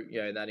 So,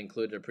 that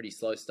included a pretty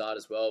slow start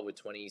as well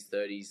with 20s,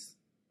 30s,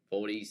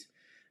 40s,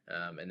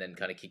 and then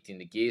kind of kicked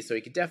into gear. So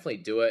he could definitely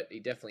do it. He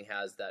definitely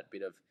has that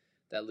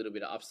little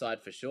bit of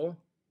upside for sure.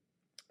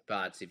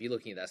 But if you're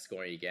looking at that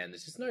scoring again,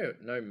 there's just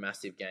no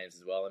massive games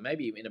as well. And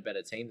maybe in a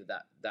better team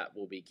that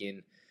will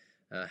begin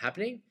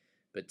happening.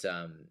 But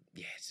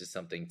it's just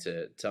something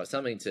to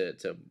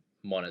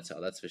monitor,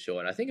 that's for sure.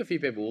 And I think a few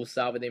people will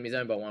start with him. He's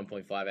owned by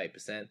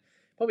 1.58%.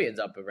 Probably ends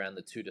up around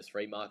the 2 to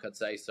 3 mark, I'd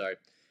say. So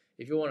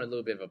if you want a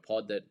little bit of a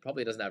pod that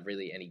probably doesn't have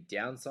really any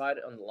downside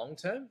on the long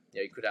term,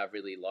 you could have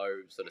really low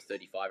sort of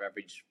 35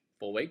 average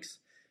 4 weeks,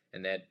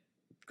 and that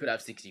could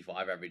have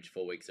 65 average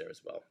 4 weeks there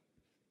as well.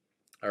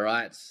 All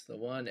right, the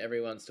one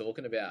everyone's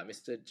talking about,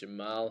 Mr.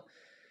 Jamal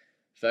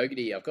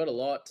Fogarty. I've got a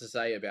lot to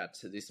say about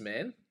this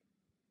man.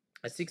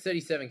 A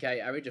 637k,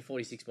 average of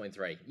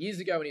 46.3. Years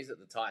ago when he was at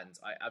the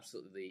Titans, I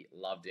absolutely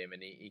loved him,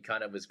 and he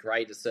kind of was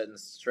great at certain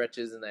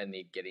stretches, and then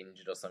he'd get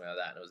injured or something like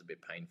that, and it was a bit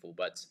painful.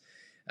 But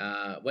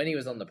when he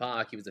was on the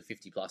park, he was a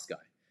 50-plus guy.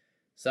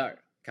 So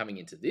coming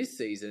into this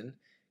season,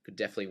 could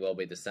definitely well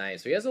be the same.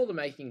 So he has all the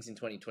makings in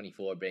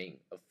 2024 being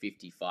a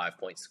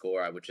 55-point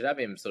scorer, which would have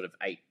him sort of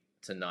 8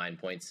 to 9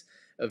 points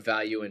of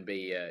value and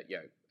be a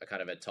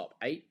kind of a top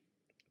 8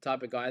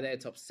 type of guy there,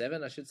 top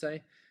 7, I should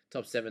say.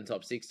 Top 7,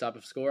 top 6 type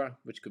of scorer,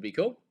 which could be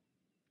cool.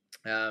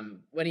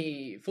 When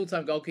he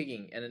full-time goal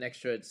kicking and an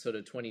extra sort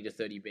of 20 to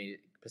 30%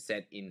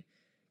 in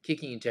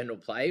kicking in general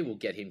play will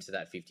get him to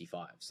that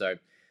 55. So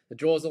the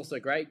draw is also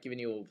great, given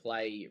he will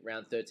play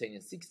round 13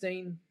 and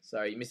 16.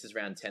 So he misses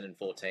round 10 and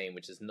 14,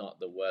 which is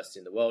not the worst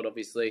in the world,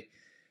 obviously.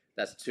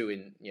 That's 2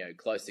 in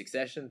close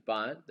succession,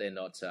 but they're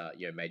not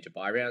major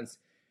bye rounds.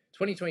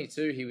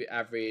 2022, he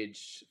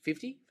averaged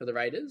 50 for the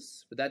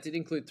Raiders, but that did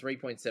include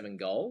 3.7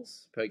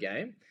 goals per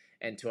game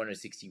and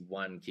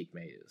 261 kick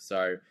meters.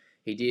 So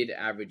he did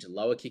average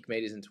lower kick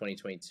meters in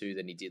 2022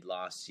 than he did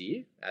last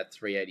year at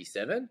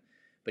 387,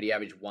 but he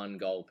averaged 1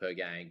 goal per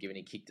game, given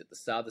he kicked at the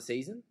start of the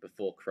season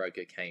before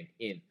Croker came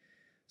in.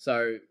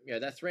 So,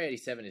 that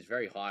 387 is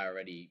very high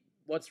already.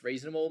 What's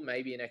reasonable?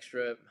 Maybe an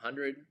extra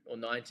 100 or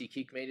 90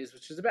 kick meters,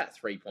 which is about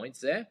 3 points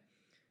there.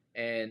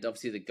 And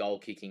obviously the goal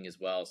kicking as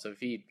well. So if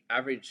he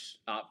averaged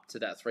up to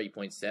that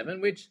 3.7,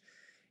 which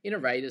in a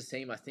Raiders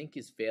team I think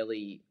is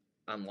fairly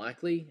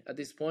unlikely at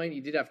this point.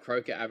 You did have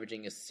Croker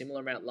averaging a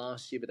similar amount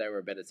last year, but they were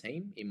a better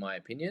team, in my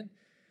opinion.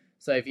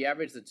 So if you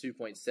average the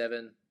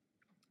 2.7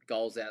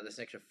 goals out, that's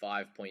an extra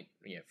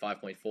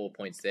 5.4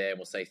 points there.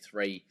 We'll say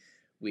 3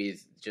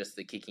 with just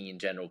the kicking in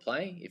general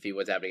play. If he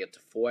was able to get to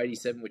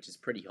 487, which is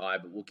pretty high,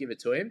 but we'll give it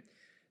to him,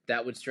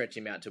 that would stretch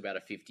him out to about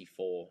a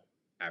 54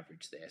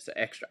 average there. So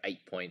extra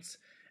 8 points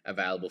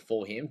available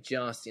for him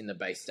just in the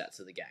base stats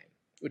of the game,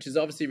 which is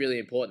obviously really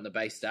important, the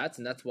base stats,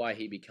 and that's why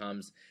he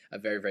becomes a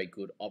very, very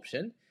good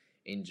option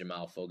in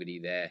Jamal Fogarty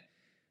there.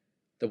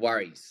 The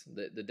worries,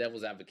 the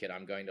devil's advocate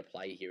I'm going to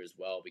play here as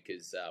well,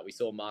 because we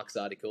saw Mark's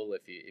article,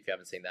 if you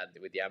haven't seen that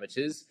with the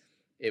amateurs,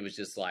 it was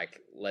just like,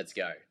 let's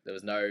go. There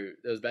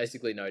was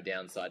basically no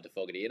downside to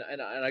Fogarty,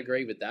 and I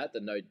agree with that,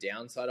 the no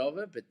downside of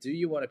it, but do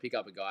you want to pick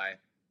up a guy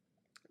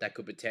that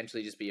could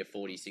potentially just be a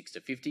 46 to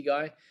 50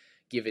 guy,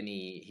 given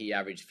he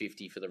averaged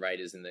 50 for the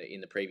Raiders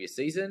in the previous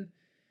season,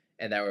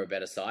 and they were a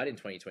better side in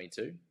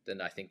 2022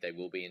 than I think they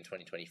will be in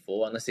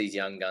 2024, unless these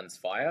young guns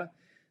fire.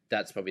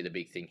 That's probably the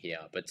big thing here.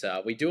 But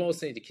we do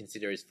also need to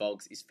consider his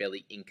Fogs is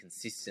fairly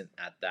inconsistent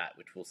at that,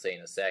 which we'll see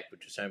in a sec,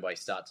 which was shown by his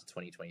start to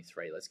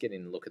 2023. Let's get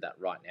in and look at that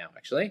right now,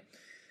 actually.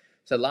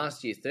 So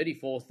last year,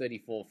 34,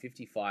 34,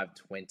 55,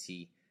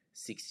 20,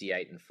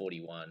 68, and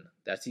 41.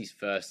 That's his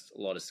first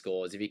lot of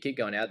scores. If you keep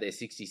going out there,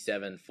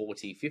 67,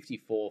 40,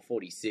 54,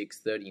 46,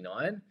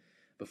 39,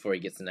 before he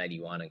gets an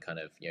 81 and kind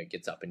of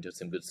gets up into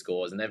some good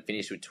scores, and then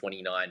finish with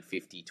 29,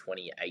 50,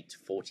 28,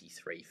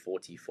 43,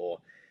 44,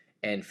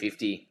 and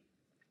 50.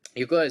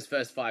 You've got those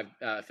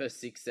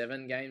first 6,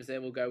 7 games there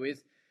we'll go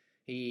with.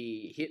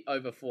 He hit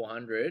over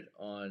 400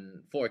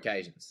 on 4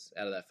 occasions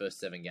out of that first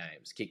 7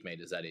 games, kick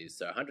meters that is.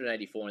 So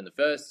 184 in the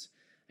first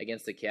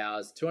against the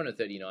Cows,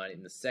 239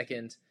 in the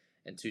second,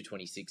 and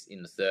 226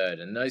 in the third.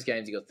 And in those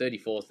games, he got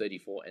 34,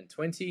 34, and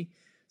 20.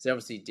 So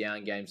obviously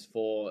down games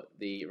for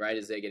the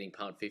Raiders. They're getting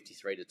pumped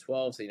 53 to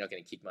 12, so you're not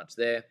going to kick much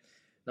there.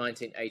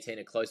 19, 18,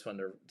 a close one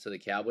to the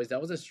Cowboys.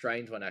 That was a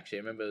strange one, actually.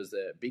 I remember it was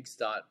a big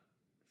start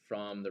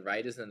from the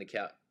Raiders and then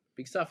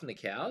big start from the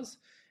Cows,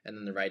 and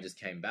then the Raiders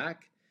came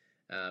back.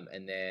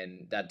 And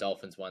then that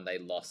Dolphins one, they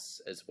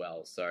lost as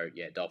well. So,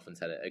 yeah, Dolphins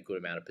had a good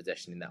amount of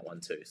possession in that one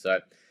too. So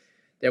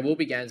there will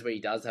be games where he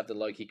does have the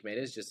low kick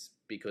meters just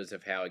because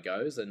of how it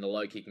goes. And the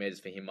low kick meters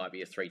for him might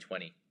be a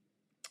 320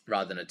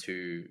 rather than a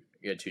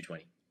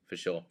 220 for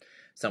sure,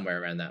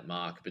 somewhere around that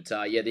mark. But,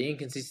 yeah, the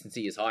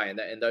inconsistency is high.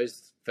 And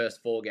those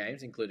first 4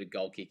 games included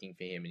goal kicking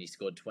for him. And he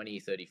scored 20,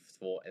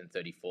 34, and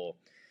 34.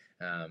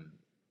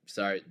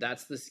 So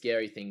that's the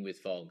scary thing with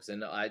Fogs.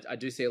 And I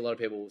do see a lot of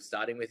people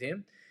starting with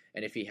him.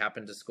 And if he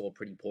happened to score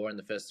pretty poor in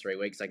the first 3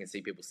 weeks, I can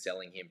see people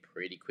selling him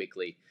pretty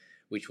quickly,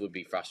 which would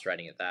be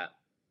frustrating at that.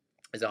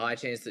 There's a high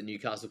chance that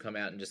Newcastle come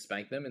out and just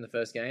spank them in the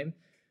first game.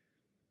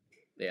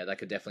 Yeah, that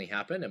could definitely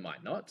happen. It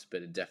might not,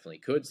 but it definitely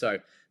could. So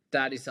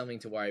that is something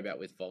to worry about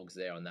with Fogs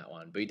there on that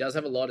one. But he does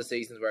have a lot of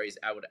seasons where he's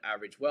able to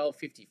average well,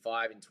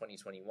 55 in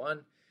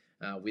 2021.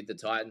 With the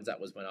Titans, that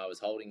was when I was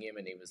holding him,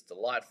 and he was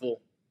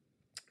delightful.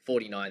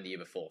 49 the year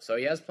before. So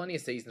he has plenty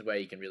of seasons where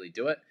he can really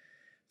do it.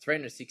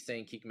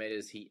 316 kick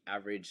meters he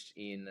averaged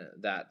in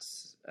that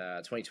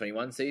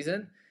 2021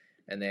 season.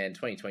 And then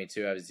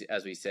 2022,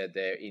 as we said,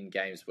 there in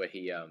games where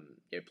he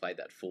played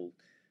that full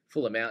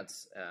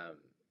amounts.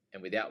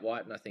 And without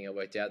White, I think I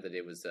worked out that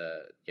it was,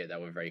 they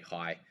were very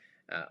high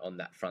on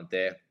that front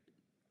there.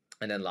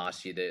 And then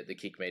last year, the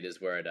kick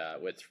meters were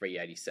at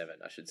 387,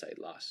 I should say,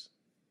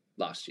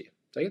 last year.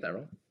 Did I get that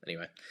wrong?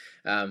 Anyway,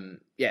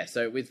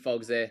 so with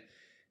Fogs there,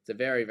 it's a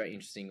very, very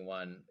interesting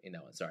one in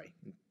that one. Sorry.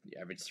 He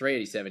averaged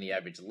 387. He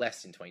averaged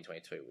less in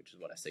 2022, which is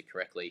what I said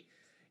correctly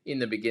in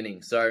the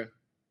beginning. So,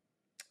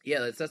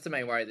 yeah, that's the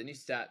main worry. The new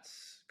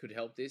stats could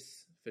help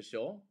this for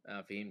sure,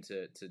 for him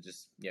to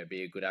just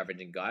be a good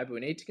averaging guy. But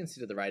we need to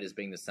consider the Raiders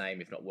being the same,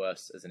 if not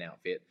worse, as an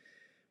outfit.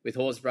 With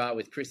Horsburgh,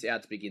 with Chris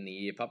out to begin the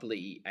year,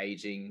 Papali'i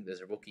aging,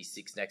 there's a rookie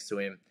 6 next to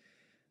him.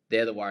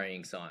 They're the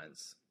worrying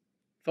signs.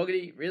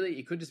 Fogarty, really,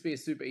 he could just be a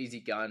super easy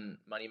gun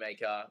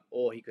moneymaker,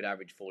 or he could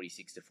average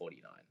 46 to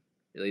 49.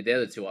 Really, they're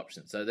the 2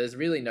 options. So there's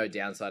really no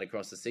downside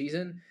across the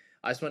season.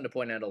 I just wanted to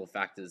point out all the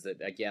factors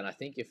that, again, I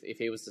think if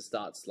he was to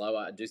start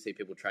slower, I do see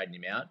people trading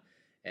him out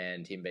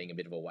and him being a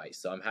bit of a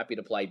waste. So I'm happy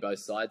to play both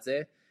sides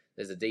there.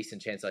 There's a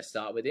decent chance I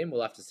start with him.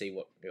 We'll have to see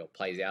what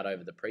plays out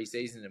over the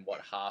preseason and what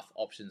half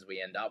options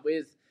we end up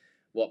with,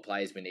 what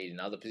players we need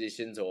in other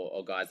positions,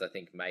 or guys I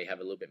think may have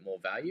a little bit more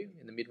value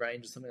in the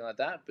mid-range or something like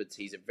that. But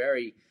he's a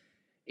very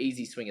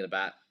easy swing of the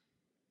bat.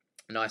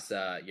 Nice,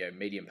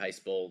 medium pace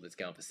ball that's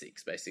going for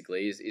 6,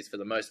 basically, is for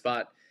the most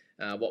part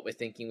what we're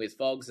thinking with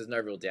Fogs. There's no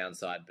real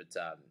downside, but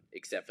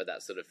except for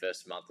that sort of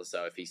first month or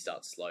so if he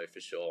starts slow for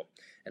sure.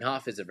 And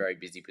half is a very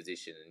busy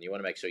position, and you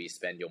want to make sure you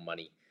spend your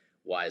money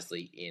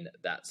wisely in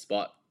that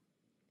spot.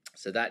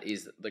 So that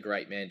is the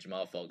great man,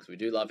 Jamal Fogs. We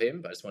do love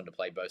him, but I just wanted to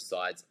play both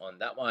sides on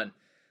that one.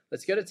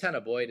 Let's go to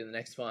Tanner Boyd in the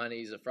next one.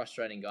 He's a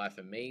frustrating guy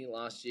for me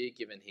last year,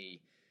 given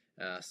he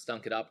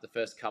stunk it up the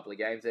first couple of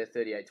games there,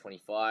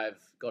 38-25.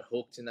 Got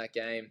hooked in that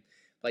game.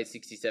 Played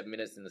 67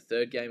 minutes in the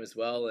third game as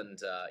well, and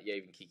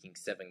even kicking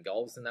 7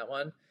 goals in that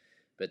one.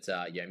 But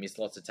missed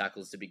lots of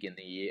tackles to begin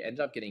the year. Ended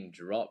up getting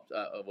dropped.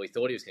 We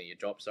thought he was going to get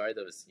dropped. Sorry,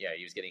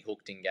 he was getting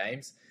hooked in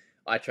games.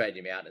 I traded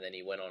him out, and then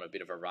he went on a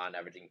bit of a run,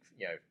 averaging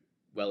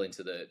well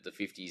into the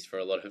 50s for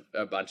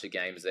a bunch of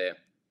games there.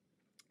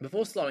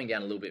 Before slowing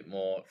down a little bit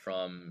more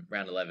from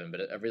round 11,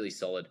 but a really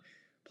solid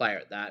player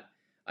at that.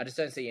 I just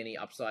don't see any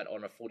upside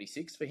on a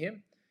 46 for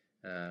him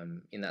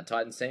in that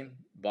Titans team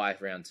by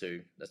round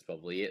 2. That's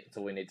probably it. That's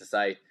all we need to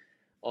say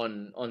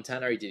on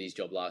Tanner. He did his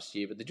job last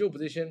year, but the dual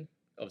position,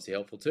 obviously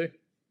helpful too.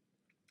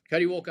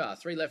 Cody Walker,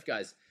 3 left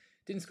guys.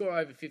 Didn't score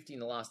over 50 in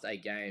the last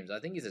 8 games. I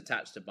think he's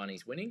attached to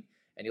Bunnies winning,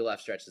 and he'll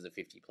have stretches of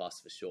 50 plus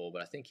for sure,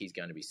 but I think he's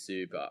going to be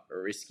super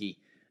risky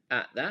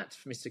at that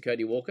for Mr.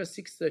 Cody Walker.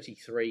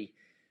 633K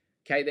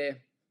there.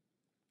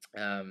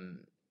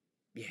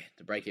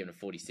 To break even to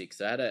 46.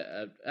 So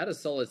had a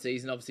solid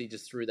season, obviously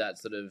just through that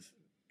sort of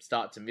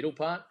start to middle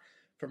part.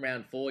 From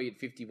round 4, he had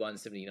 51,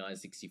 79,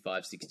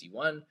 65,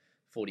 61,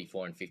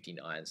 44, and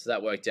 59. So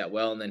that worked out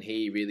well, and then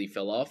he really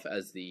fell off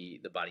as the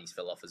Bunnies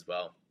fell off as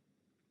well.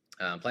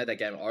 Played that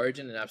game at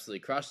Origin and absolutely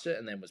crushed it,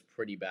 and then was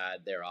pretty bad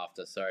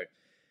thereafter. So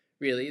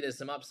really, there's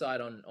some upside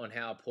on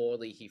how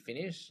poorly he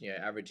finished,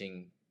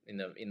 averaging in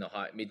the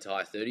mid to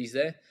high 30s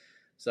there.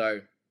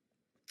 So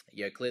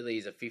clearly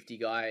he's a 50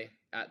 guy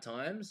at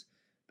times,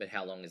 but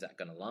how long is that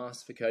going to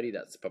last for Cody?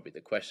 That's probably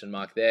the question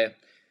mark there.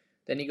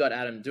 Then you got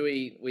Adam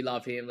Dewey. We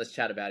love him. Let's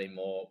chat about him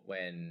more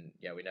when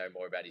we know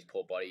more about his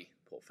poor body.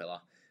 Poor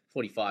fella.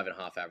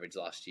 45.5 average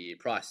last year.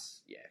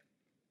 Price,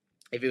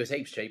 if it was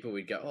heaps cheaper,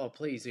 we'd go, oh,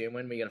 please,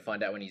 when are we going to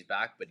find out when he's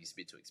back? But he's a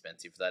bit too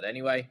expensive for that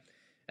anyway.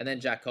 And then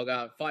Jack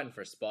Cogger, fighting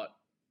for a spot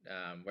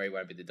where he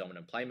won't be the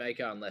dominant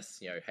playmaker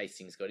unless,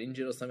 Hastings got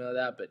injured or something like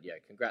that. But,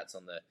 congrats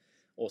on the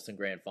awesome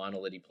grand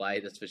final that he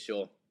played, that's for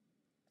sure.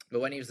 But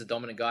when he was the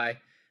dominant guy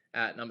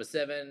at number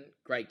 7,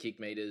 great kick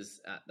meters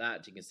at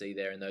that. You can see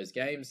there in those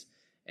games.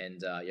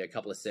 And, a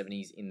couple of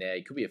 70s in there.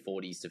 He could be a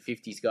 40s to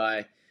 50s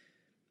guy.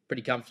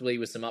 Pretty comfortably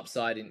with some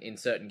upside in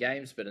certain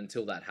games. But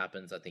until that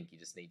happens, I think you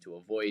just need to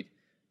avoid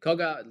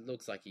Cogger. It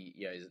looks like he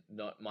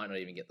might not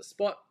even get the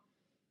spot.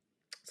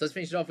 So let's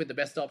finish it off with the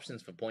best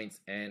options for points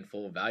and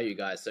for value,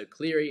 guys. So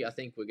Cleary, I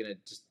think we're going to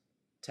just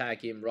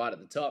tag him right at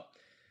the top.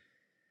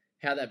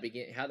 How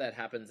that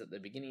happens at the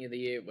beginning of the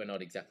year, we're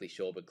not exactly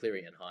sure, but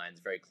Cleary and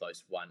Hynes, very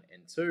close 1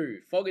 and 2.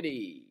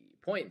 Fogarty,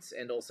 points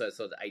and also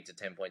sort of 8 to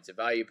 10 points of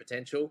value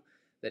potential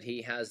that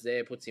he has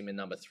there, puts him in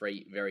number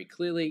 3 very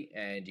clearly,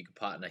 and you could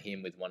partner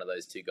him with one of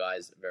those two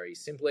guys very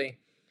simply.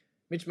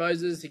 Mitch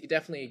Moses, he could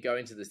definitely go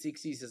into the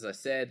 60s, as I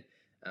said.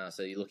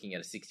 So you're looking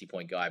at a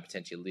 60-point guy,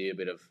 potentially a little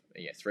bit of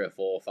 3 or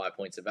 4 or 5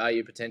 points of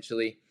value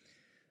potentially.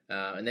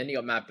 And then you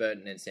got Matt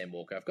Burton and Sam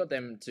Walker. I've got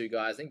them two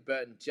guys. I think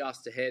Burton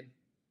just ahead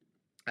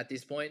at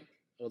this point,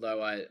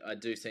 although I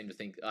do seem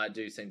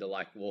to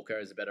like Walker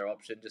as a better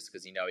option just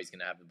because he's going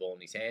to have the ball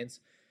in his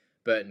hands.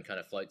 Burton kind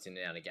of floats in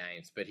and out of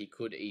games, but he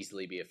could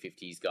easily be a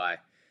 50s guy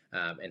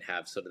and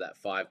have sort of that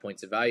 5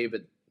 points of value.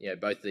 But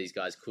both of these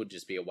guys could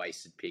just be a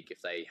wasted pick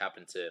if they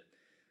happen to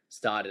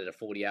start at a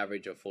 40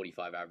 average or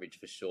 45 average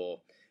for sure.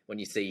 When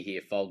you see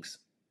here, Fogs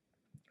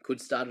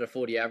could start at a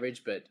 40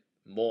 average, but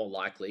more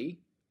likely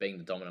being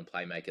the dominant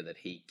playmaker that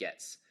he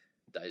gets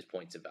those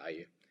points of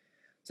value.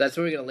 So that's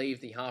where we're going to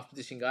leave the half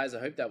position, guys. I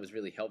hope that was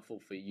really helpful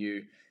for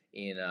you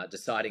in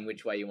deciding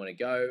which way you want to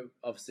go.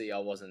 Obviously, I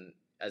wasn't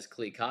as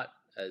clear cut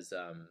as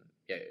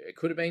it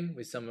could have been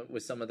with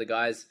some of the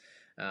guys,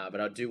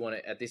 but I do want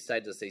to, at this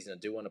stage of the season, I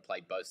do want to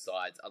play both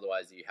sides.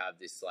 Otherwise, you have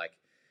this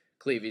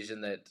clear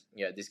vision that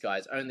this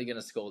guy's only going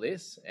to score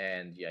this,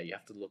 and you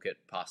have to look at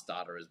past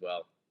data as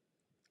well,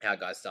 how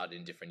guys started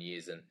in different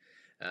years, and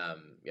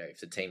if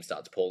the team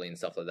starts poorly and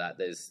stuff like that,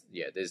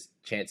 there's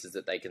chances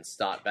that they can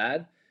start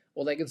bad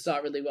or they can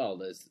start really well.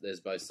 There's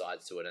both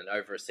sides to it, and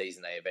over a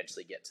season they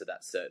eventually get to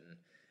that certain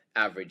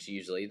average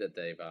usually that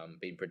they've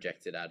been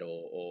projected at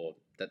or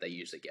that they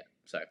usually get.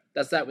 So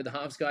that's that with the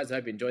halves, guys. I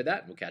hope you enjoyed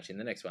that. We'll catch you in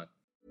the next one.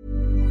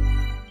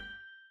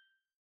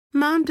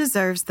 Mom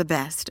deserves the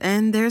best,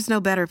 and there's no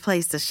better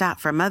place to shop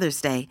for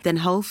Mother's Day than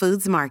Whole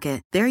Foods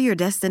Market. They're your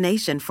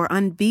destination for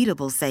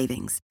unbeatable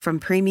savings, from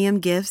premium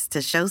gifts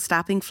to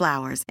show-stopping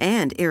flowers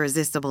and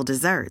irresistible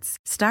desserts.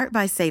 Start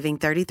by saving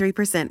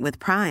 33% with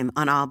Prime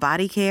on all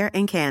body care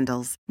and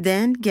candles.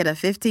 Then get a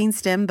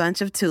 15-stem bunch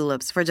of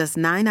tulips for just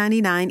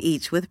 $9.99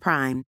 each with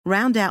Prime.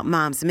 Round out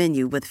Mom's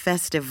menu with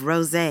festive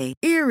rosé,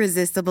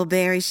 irresistible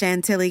berry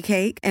chantilly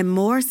cake, and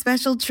more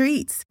special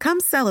treats. Come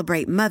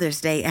celebrate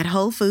Mother's Day at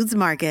Whole Foods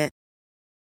Market.